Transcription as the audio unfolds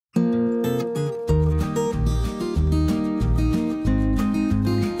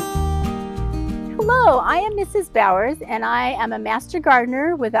I am Mrs. Bowers, and I am a Master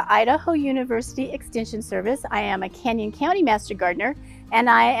Gardener with the Idaho University Extension Service. I am a Canyon County Master Gardener, and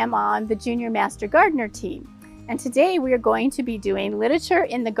I am on the Junior Master Gardener team. And today we are going to be doing literature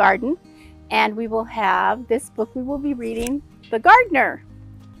in the garden, and we will have this book we will be reading, The Gardener.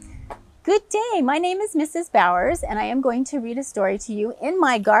 Good day, my name is Mrs. Bowers, and I am going to read a story to you in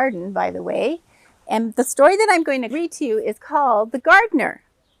my garden, by the way. And the story that I'm going to read to you is called The Gardener.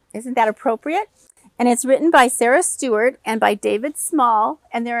 Isn't that appropriate? And it's written by Sarah Stewart and by David Small,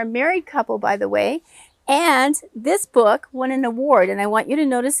 and they're a married couple, by the way. And this book won an award, and I want you to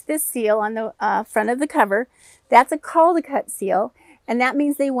notice this seal on the front of the cover. That's a Caldecott seal, and that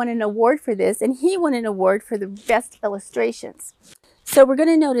means they won an award for this, and he won an award for the best illustrations. So we're going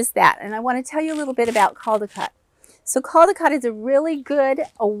to notice that, and I want to tell you a little bit about Caldecott. So Caldecott is a really good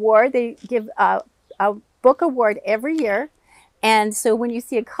award. They give a book award every year. And so when you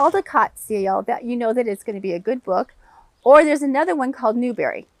see a Caldecott seal, that you know that it's going to be a good book. Or there's another one called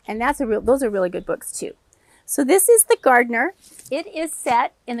Newberry, and those are really good books too. So this is The Gardener. It is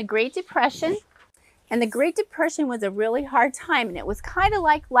set in the Great Depression, and the Great Depression was a really hard time, and it was kind of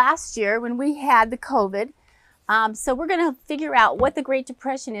like last year when we had the COVID. So we're going to figure out what the Great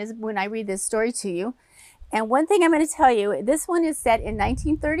Depression is when I read this story to you. And one thing I'm going to tell you, this one is set in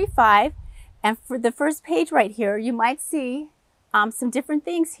 1935, and for the first page right here, you might see some different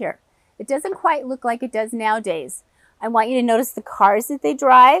things here. It doesn't quite look like it does nowadays. I want you to notice the cars that they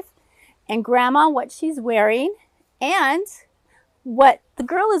drive, and Grandma, what she's wearing, and what the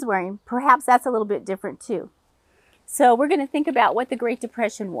girl is wearing. Perhaps that's a little bit different too. So we're going to think about what the Great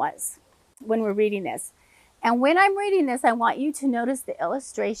Depression was when we're reading this. And when I'm reading this, I want you to notice the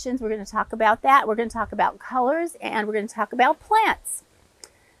illustrations. We're going to talk about that. We're going to talk about colors, and we're going to talk about plants.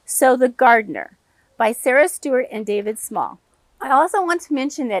 So The Gardener by Sarah Stewart and David Small. I also want to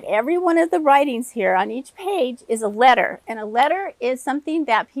mention that every one of the writings here on each page is a letter. And a letter is something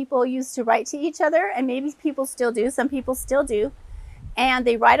that people used to write to each other, and maybe people still do. Some people still do. And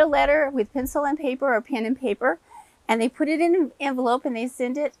they write a letter with pencil and paper or pen and paper, and they put it in an envelope and they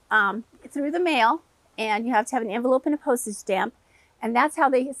send it through the mail. And you have to have an envelope and a postage stamp. And that's how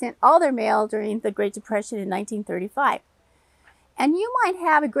they sent all their mail during the Great Depression in 1935. And you might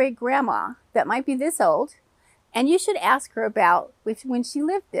have a great-grandma that might be this old, and you should ask her about when she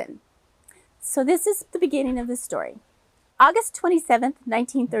lived then. So this is the beginning of the story. August 27th,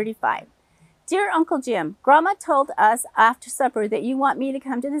 1935. Dear Uncle Jim, Grandma told us after supper that you want me to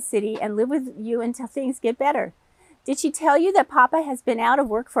come to the city and live with you until things get better. Did she tell you that Papa has been out of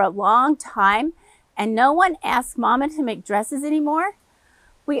work for a long time and no one asks Mama to make dresses anymore?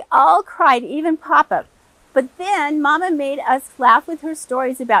 We all cried, even Papa. But then Mama made us laugh with her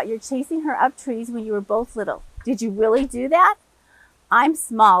stories about your chasing her up trees when you were both little. Did you really do that? I'm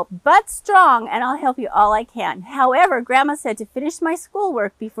small but strong, and I'll help you all I can. However, Grandma said to finish my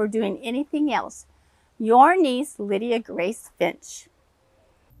schoolwork before doing anything else. Your niece, Lydia Grace Finch.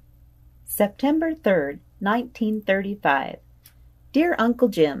 September 3rd, 1935. Dear Uncle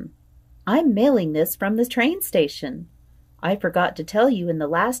Jim, I'm mailing this from the train station. I forgot to tell you in the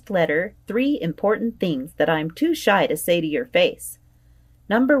last letter 3 important things that I'm too shy to say to your face.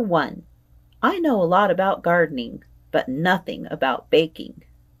 Number 1. I know a lot about gardening, but nothing about baking.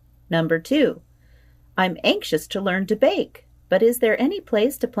 Number 2. I'm anxious to learn to bake, but is there any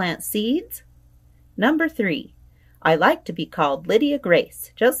place to plant seeds? Number 3. I like to be called Lydia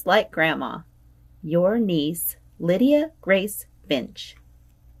Grace, just like Grandma. Your niece, Lydia Grace Finch.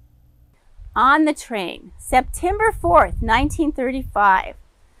 On the train, September 4th, 1935.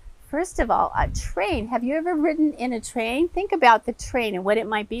 First of all, a train. Have you ever ridden in a train? Think about the train and what it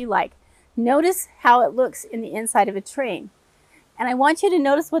might be like. Notice how it looks in the inside of a train. And I want you to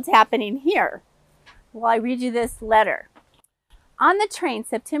notice what's happening here while I read you this letter. On the train,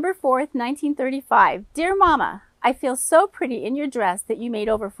 September 4th, 1935. Dear Mama, I feel so pretty in your dress that you made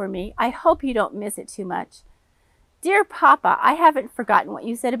over for me. I hope you don't miss it too much. Dear Papa, I haven't forgotten what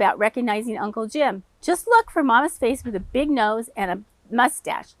you said about recognizing Uncle Jim. Just look for Mama's face with a big nose and a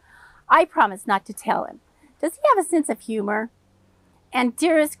mustache. I promise not to tell him. Does he have a sense of humor? And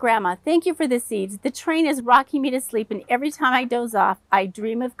dearest Grandma, thank you for the seeds. The train is rocking me to sleep, and every time I doze off, I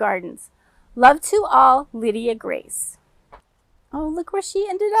dream of gardens. Love to all, Lydia Grace. Oh, look where she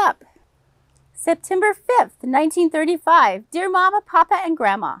ended up. September 5th, 1935. Dear Mama, Papa, and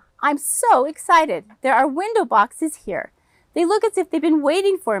Grandma, I'm so excited. There are window boxes here. They look as if they've been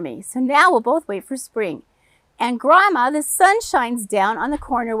waiting for me, so now we'll both wait for spring. And Grandma, the sun shines down on the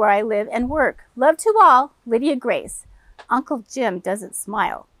corner where I live and work. Love to all, Lydia Grace. Uncle Jim doesn't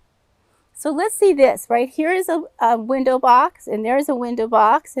smile. So let's see this. Right here is a window box, and there's a window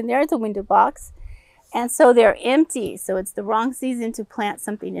box, and there's a window box. And so they're empty. So it's the wrong season to plant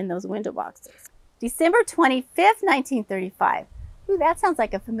something in those window boxes. December 25th, 1935. Ooh, that sounds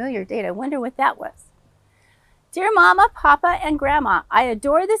like a familiar date. I wonder what that was. Dear Mama, Papa, and Grandma, I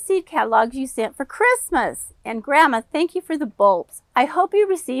adore the seed catalogs you sent for Christmas. And Grandma, thank you for the bulbs. I hope you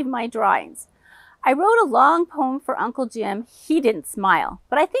received my drawings. I wrote a long poem for Uncle Jim. He didn't smile,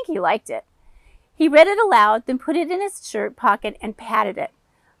 but I think he liked it. He read it aloud, then put it in his shirt pocket and patted it.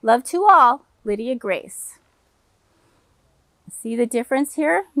 Love to all, Lydia Grace. See the difference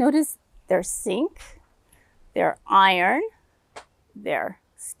here? Notice their sink, their iron, their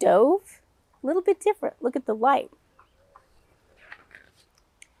stove. A little bit different. Look at the light.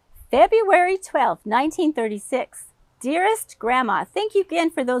 February 12th, 1936. Dearest Grandma, thank you again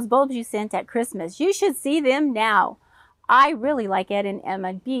for those bulbs you sent at Christmas. You should see them now. I really like Ed and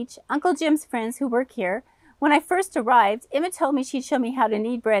Emma Beach, Uncle Jim's friends who work here. When I first arrived, Emma told me she'd show me how to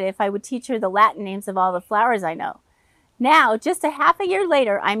knead bread if I would teach her the Latin names of all the flowers I know. Now, just a half a year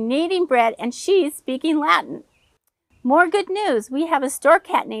later, I'm kneading bread and she's speaking Latin. More good news. We have a store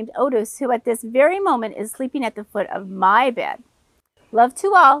cat named Otis who at this very moment is sleeping at the foot of my bed. Love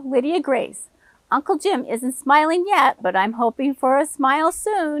to all, Lydia Grace. Uncle Jim isn't smiling yet, but I'm hoping for a smile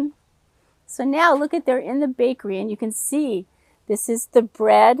soon. So now look at they're in the bakery and you can see this is the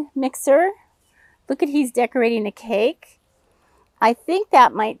bread mixer. Look at he's decorating a cake. I think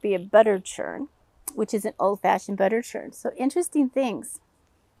that might be a butter churn, which is an old-fashioned butter churn. So interesting things.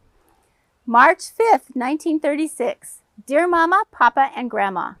 March 5th, 1936. Dear Mama, Papa, and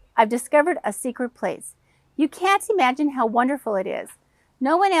Grandma, I've discovered a secret place. You can't imagine how wonderful it is.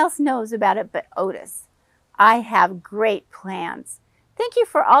 No one else knows about it but Otis. I have great plans. Thank you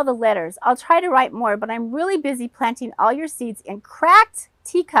for all the letters. I'll try to write more, but I'm really busy planting all your seeds in cracked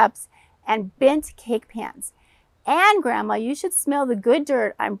teacups and bent cake pans. And Grandma, you should smell the good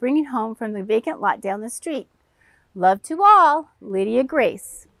dirt I'm bringing home from the vacant lot down the street. Love to all, Lydia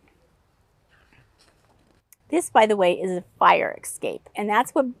Grace. This, by the way, is a fire escape, and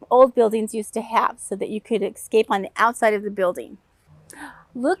that's what old buildings used to have, so that you could escape on the outside of the building.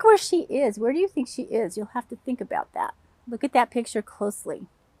 Look where she is. Where do you think she is? You'll have to think about that. Look at that picture closely.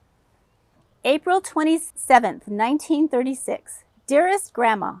 April 27th, 1936. Dearest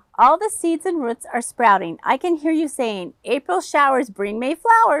Grandma, all the seeds and roots are sprouting. I can hear you saying, April showers bring May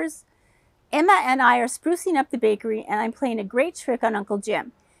flowers. Emma and I are sprucing up the bakery, and I'm playing a great trick on Uncle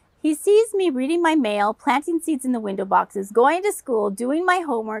Jim. He sees me reading my mail, planting seeds in the window boxes, going to school, doing my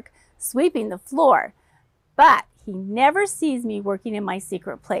homework, sweeping the floor. But he never sees me working in my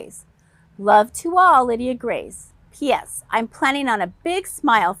secret place. Love to all, Lydia Grace. P.S. I'm planning on a big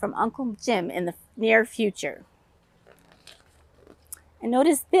smile from Uncle Jim in the near future. And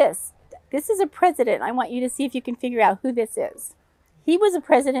notice this. This is a president. I want you to see if you can figure out who this is. He was a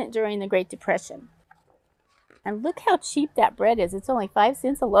president during the Great Depression. And look how cheap that bread is. It's only 5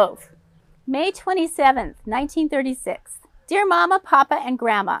 cents a loaf. May 27th, 1936. Dear Mama, Papa, and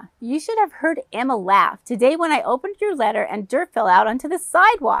Grandma, you should have heard Emma laugh today when I opened your letter and dirt fell out onto the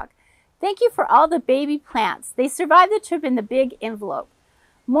sidewalk. Thank you for all the baby plants. They survived the trip in the big envelope.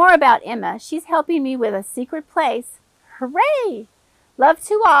 More about Emma. She's helping me with a secret place. Hooray! Love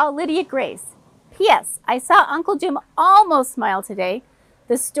to all, Lydia Grace. P.S. I saw Uncle Jim almost smile today.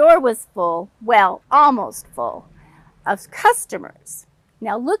 The store was full, well, almost full, of customers.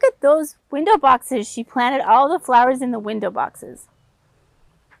 Now look at those window boxes. She planted all the flowers in the window boxes.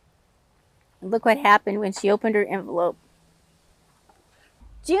 And look what happened when she opened her envelope.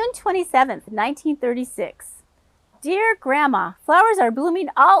 June 27th, 1936. Dear Grandma, flowers are blooming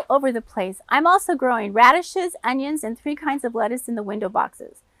all over the place. I'm also growing radishes, onions, and 3 kinds of lettuce in the window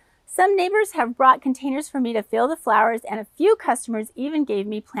boxes. Some neighbors have brought containers for me to fill the flowers, and a few customers even gave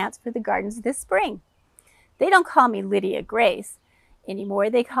me plants for the gardens this spring. They don't call me Lydia Grace anymore.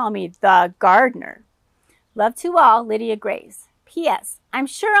 They call me the gardener. Love to all, Lydia Grace. P.S. I'm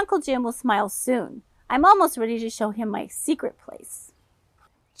sure Uncle Jim will smile soon. I'm almost ready to show him my secret place.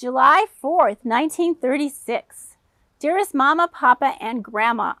 July 4th, 1936. Dearest Mama, Papa, and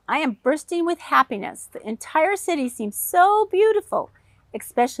Grandma, I am bursting with happiness. The entire city seems so beautiful,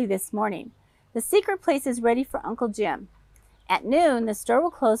 especially this morning. The secret place is ready for Uncle Jim. At noon, the store will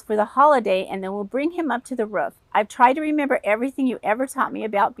close for the holiday, and then we'll bring him up to the roof. I've tried to remember everything you ever taught me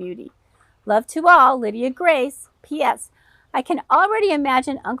about beauty. Love to all, Lydia Grace. P.S. I can already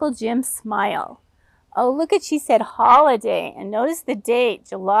imagine Uncle Jim's smile. Oh, look at, she said holiday, and notice the date,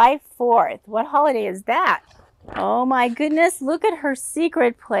 July 4th. What holiday is that? Oh my goodness, look at her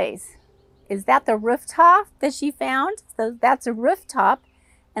secret place. Is that the rooftop that she found? So that's a rooftop,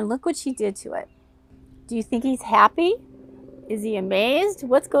 and look what she did to it. Do you think he's happy? Is he amazed?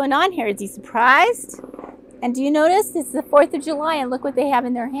 What's going on here? Is he surprised? And do you notice it's the 4th of July and look what they have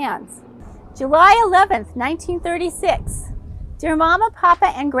in their hands. July 11th, 1936. Dear Mama, Papa,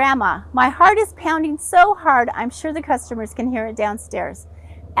 and Grandma, my heart is pounding so hard I'm sure the customers can hear it downstairs.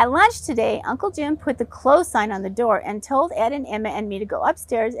 At lunch today, Uncle Jim put the close sign on the door and told Ed and Emma and me to go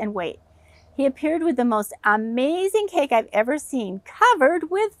upstairs and wait. He appeared with the most amazing cake I've ever seen, covered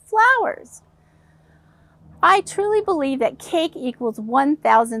with flowers. I truly believe that cake equals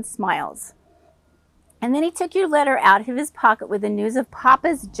 1,000 smiles. And then he took your letter out of his pocket with the news of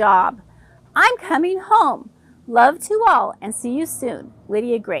Papa's job. I'm coming home. Love to all and see you soon.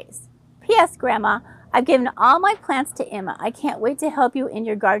 Lydia Grace. P.S. Grandma, I've given all my plants to Emma. I can't wait to help you in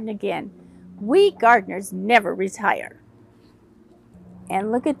your garden again. We gardeners never retire.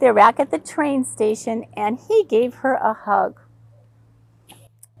 And look at they're back at the train station and he gave her a hug.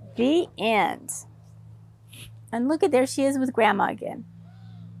 The end. And look at there she is with Grandma again.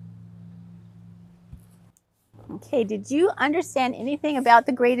 Okay, did you understand anything about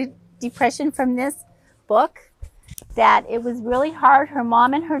the Great Depression from this book? That it was really hard. Her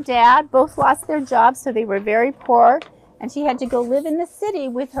mom and her dad both lost their jobs, so they were very poor, and she had to go live in the city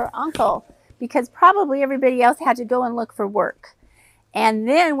with her uncle because probably everybody else had to go and look for work. And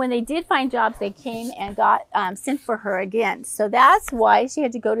then when they did find jobs, they came and got sent for her again. So that's why she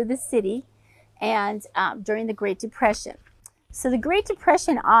had to go to the city and during the Great Depression. So the Great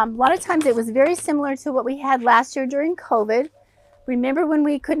Depression, a lot of times it was very similar to what we had last year during COVID. Remember when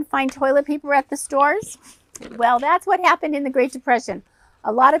we couldn't find toilet paper at the stores? Well, that's what happened in the Great Depression.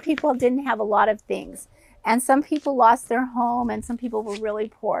 A lot of people didn't have a lot of things. And some people lost their home and some people were really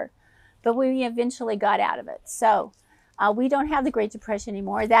poor. But we eventually got out of it. So we don't have the Great Depression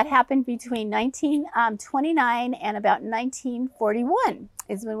anymore. That happened between 1929 and about 1941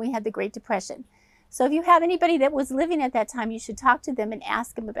 is when we had the Great Depression. So if you have anybody that was living at that time, you should talk to them and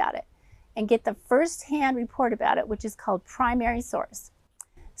ask them about it and get the first-hand report about it, which is called primary source.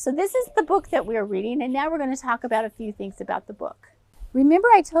 So this is the book that we're reading, and now we're going to talk about a few things about the book. Remember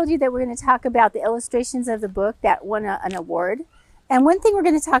I told you that we're going to talk about the illustrations of the book that won an award? And one thing we're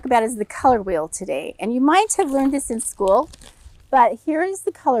going to talk about is the color wheel today. And you might have learned this in school, but here is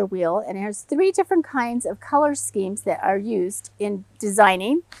the color wheel, and there's 3 different kinds of color schemes that are used in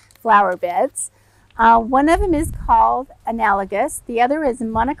designing flower beds. One of them is called analogous, the other is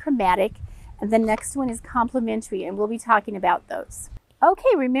monochromatic, and the next one is complementary, and we'll be talking about those.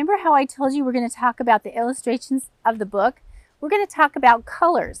 Okay, remember how I told you we're going to talk about the illustrations of the book? We're going to talk about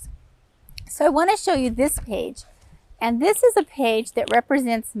colors. So I want to show you this page, and this is a page that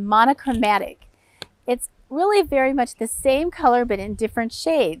represents monochromatic. It's really very much the same color but in different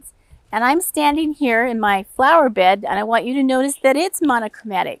shades. And I'm standing here in my flower bed, and I want you to notice that it's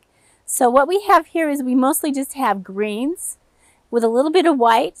monochromatic. So what we have here is we mostly just have greens with a little bit of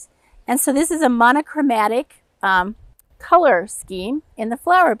white. And so this is a monochromatic color scheme in the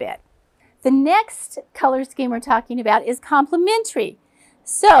flower bed. The next color scheme we're talking about is complementary.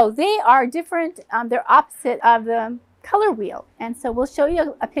 So they are different, they're opposite of the color wheel. And so we'll show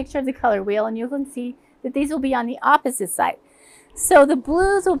you a picture of the color wheel and you can see that these will be on the opposite side. So the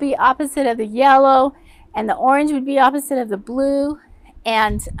blues will be opposite of the yellow and the orange would be opposite of the blue.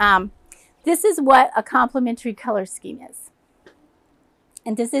 And this is what a complementary color scheme is.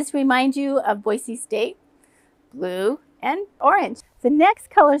 And does this remind you of Boise State? Blue and orange. The next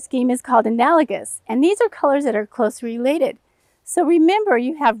color scheme is called analogous, and these are colors that are closely related. So remember,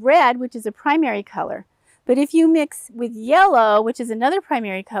 you have red, which is a primary color, but if you mix with yellow, which is another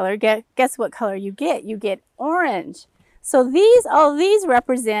primary color, guess what color you get? You get orange. So all these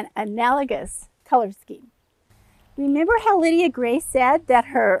represent analogous color scheme. Remember how Lydia Grace said that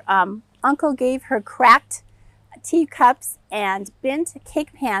her uncle gave her cracked teacups and bent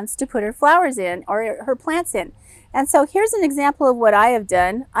cake pans to put her flowers in or her plants in? And so here's an example of what I have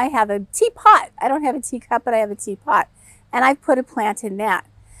done. I have a teapot. I don't have a teacup, but I have a teapot. And I've put a plant in that.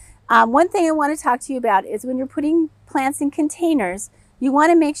 One thing I want to talk to you about is when you're putting plants in containers, you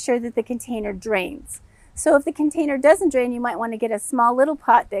want to make sure that the container drains. So if the container doesn't drain, you might want to get a small little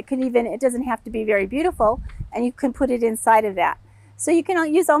pot that could it doesn't have to be very beautiful, and you can put it inside of that. So you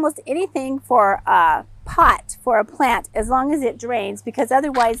can use almost anything for a pot for a plant as long as it drains, because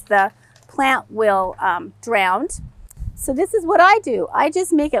otherwise the plant will drown. So this is what I do. I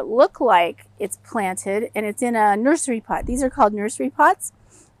just make it look like it's planted and it's in a nursery pot. These are called nursery pots.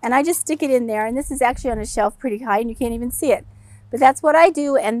 And I just stick it in there, and this is actually on a shelf pretty high and you can't even see it. But that's what I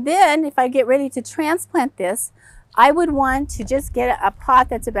do. And then if I get ready to transplant this, I would want to just get a pot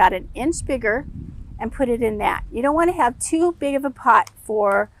that's about an inch bigger and put it in that. You don't want to have too big of a pot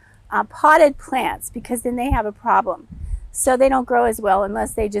for potted plants, because then they have a problem. So they don't grow as well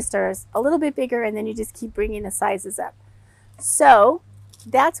unless they just are a little bit bigger, and then you just keep bringing the sizes up. So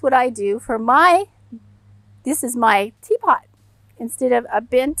that's what I do for this is my teapot instead of a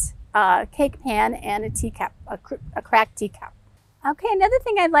bent cake pan and a teacup, a cracked teacup. Okay, another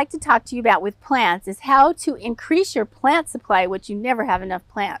thing I'd like to talk to you about with plants is how to increase your plant supply, which you never have enough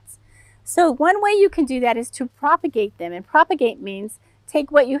plants. So one way you can do that is to propagate them, and propagate means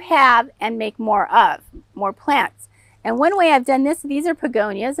take what you have and make more plants. And one way I've done this, these are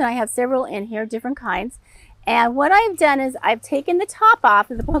begonias, and I have several in here, different kinds. And what I've done is I've taken the top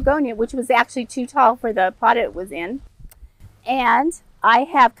off of the begonia, which was actually too tall for the pot it was in, and I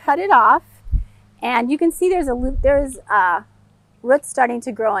have cut it off. And you can see there's roots starting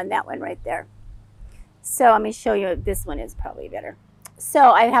to grow on that one right there. So let me show you. This one is probably better.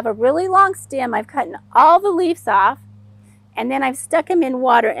 So I have a really long stem. I've cut all the leaves off, and then I've stuck them in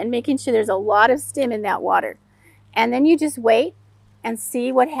water and making sure there's a lot of stem in that water. And then you just wait and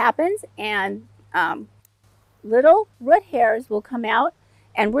see what happens, and little root hairs will come out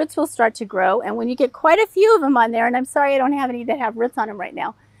and roots will start to grow. And when you get quite a few of them on there, and I'm sorry I don't have any that have roots on them right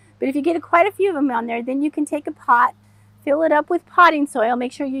now, but if you get quite a few of them on there, then you can take a pot, fill it up with potting soil.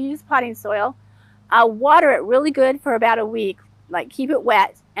 Make sure you use potting soil. Water it really good for about a week, like keep it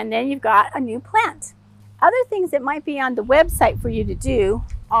wet, and then you've got a new plant. Other things that might be on the website for you to do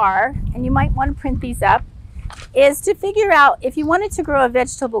are, and you might want to print these up, is to figure out if you wanted to grow a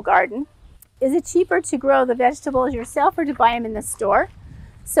vegetable garden, is it cheaper to grow the vegetables yourself or to buy them in the store?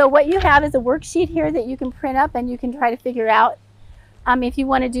 So what you have is a worksheet here that you can print up, and you can try to figure out if you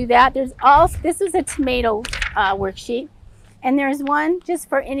want to do that. This is a tomato worksheet, and there's one just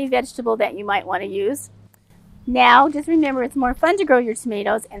for any vegetable that you might want to use. Now, just remember, it's more fun to grow your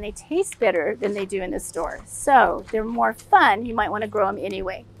tomatoes, and they taste better than they do in the store. So they're more fun. You might want to grow them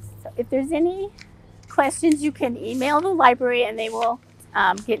anyway. So if there's any questions, you can email the library, and they will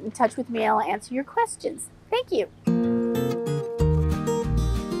get in touch with me, and I'll answer your questions. Thank you.